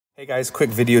Hey guys, quick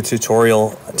video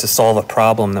tutorial to solve a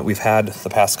problem that we've had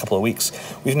the past couple of weeks.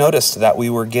 We've noticed that we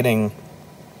were getting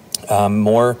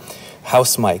more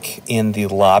house mic in the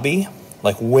lobby,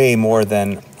 like way more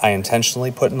than I intentionally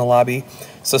put in the lobby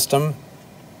system.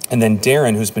 And then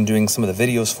Darren, who's been doing some of the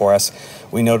videos for us,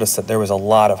 we noticed that there was a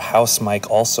lot of house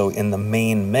mic also in the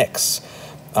main mix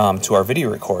to our video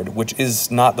record, which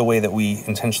is not the way that we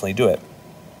intentionally do it.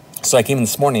 So I came in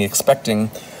this morning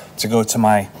expecting to go to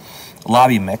my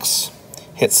lobby mix,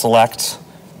 hit select,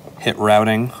 hit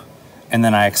routing, and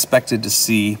then I expected to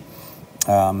see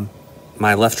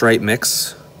my left-right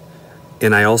mix,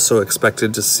 and I also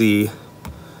expected to see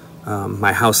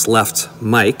my house left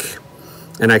mic,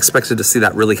 and I expected to see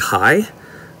that really high,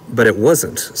 but it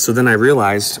wasn't. So then I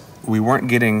realized we weren't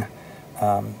getting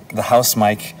the house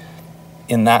mic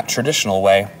in that traditional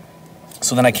way.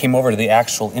 So then I came over to the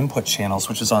actual input channels,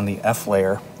 which is on the F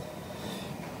layer,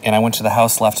 and I went to the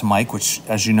house left mic, which,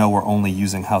 as you know, we're only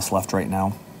using house left right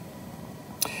now.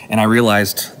 And I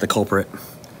realized the culprit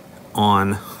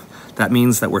on. That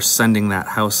means that we're sending that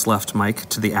house left mic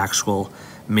to the actual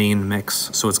main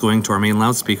mix. So it's going to our main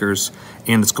loudspeakers,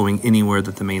 and it's going anywhere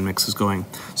that the main mix is going.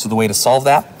 So the way to solve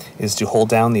that is to hold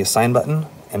down the assign button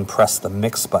and press the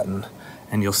mix button.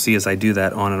 And you'll see as I do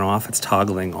that on and off, it's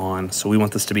toggling on. So we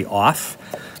want this to be off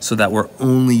so that we're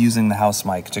only using the house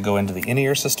mic to go into the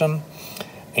in-ear system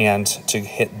and to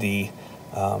hit the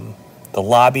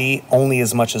lobby only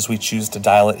as much as we choose to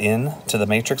dial it in to the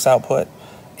matrix output,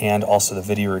 and also the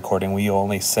video recording. We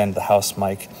only send the house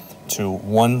mic to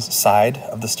one side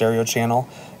of the stereo channel,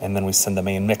 and then we send the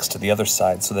main mix to the other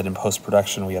side, so that in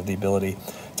post-production we have the ability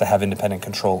to have independent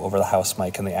control over the house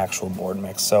mic and the actual board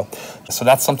mix. So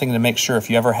that's something to make sure. If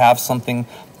you ever have something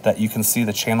that you can see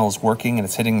the channel is working and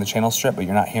it's hitting the channel strip, but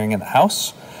you're not hearing it in the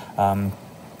house,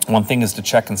 one thing is to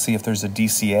check and see if there's a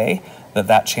DCA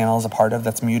that channel is a part of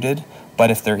that's muted.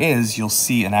 But if there is, you'll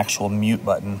see an actual mute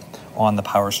button on the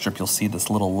power strip. You'll see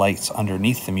this little light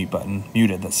underneath the mute button,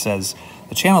 muted, that says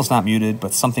the channel's not muted,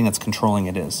 but something that's controlling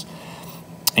it is.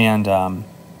 And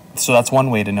so that's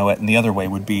one way to know it. And the other way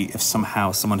would be if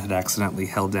somehow someone had accidentally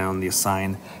held down the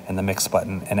assign and the mix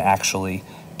button and actually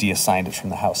de-assigned it from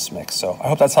the house mix. So I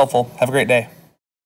hope that's helpful. Have a great day.